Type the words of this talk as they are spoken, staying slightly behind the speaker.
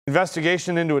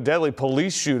Investigation into a deadly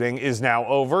police shooting is now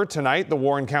over. Tonight, the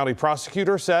Warren County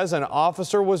prosecutor says an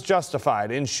officer was justified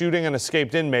in shooting an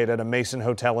escaped inmate at a Mason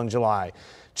hotel in July.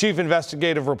 Chief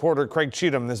investigative reporter Craig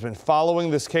Cheatham has been following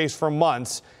this case for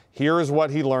months. Here is what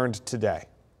he learned today.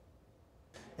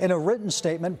 In a written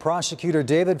statement, prosecutor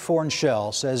David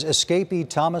Fornshell says escapee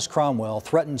Thomas Cromwell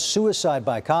threatened suicide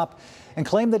by cop and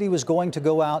claimed that he was going to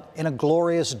go out in a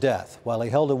glorious death while he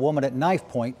held a woman at knife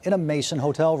point in a Mason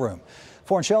hotel room.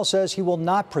 Fornshell says he will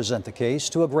not present the case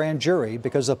to a grand jury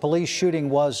because the police shooting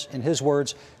was, in his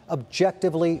words,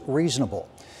 objectively reasonable.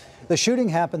 The shooting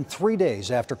happened 3 days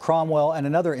after Cromwell and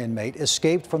another inmate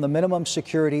escaped from the minimum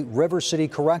security River City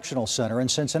Correctional Center in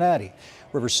Cincinnati.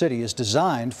 River City is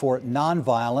designed for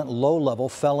nonviolent, low-level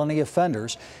felony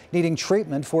offenders needing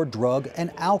treatment for drug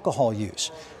and alcohol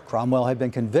use. Cromwell had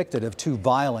been convicted of 2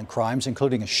 violent crimes,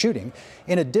 including a shooting.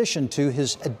 In addition to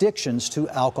his addictions to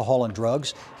alcohol and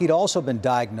drugs, he'd also been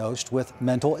diagnosed with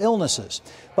mental illnesses.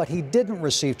 But he didn't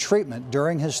receive treatment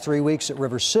during his 3 weeks at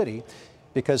River City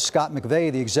because Scott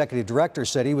McVeigh, the executive director,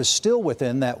 said he was still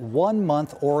within that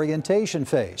 1-month orientation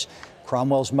phase.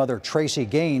 Cromwell's mother, Tracy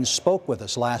Gaines, spoke with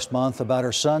us last month about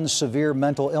her son's severe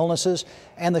mental illnesses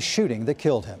and the shooting that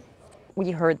killed him.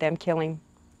 We heard them kill him.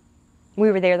 We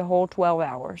were there the whole 12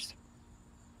 hours.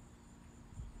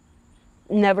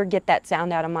 Never get that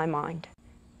sound out of my mind.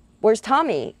 Where's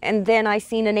Tommy? And then I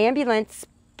seen an ambulance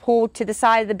pulled to the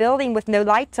side of the building with no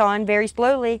lights on very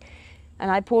slowly.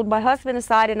 And I pulled my husband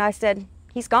aside and I said,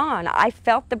 he's gone. I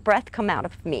felt the breath come out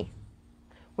of me.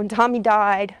 When Tommy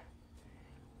died,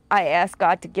 I asked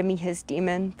God to give me his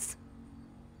demons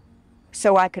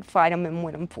so I could fight them and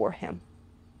win them for him.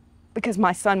 Because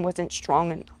my son wasn't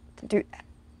strong enough to do that.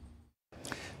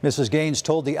 Mrs. Gaines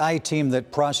told the I-Team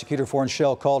that Prosecutor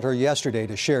Fornshell called her yesterday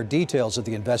to share details of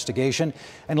the investigation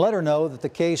and let her know that the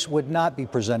case would not be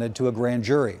presented to a grand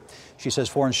jury. She says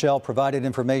Fornshell provided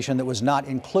information that was not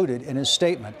included in his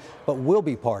statement, but will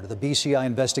be part of the BCI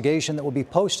investigation that will be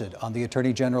posted on the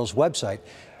Attorney General's website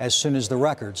as soon as the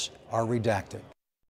records are redacted.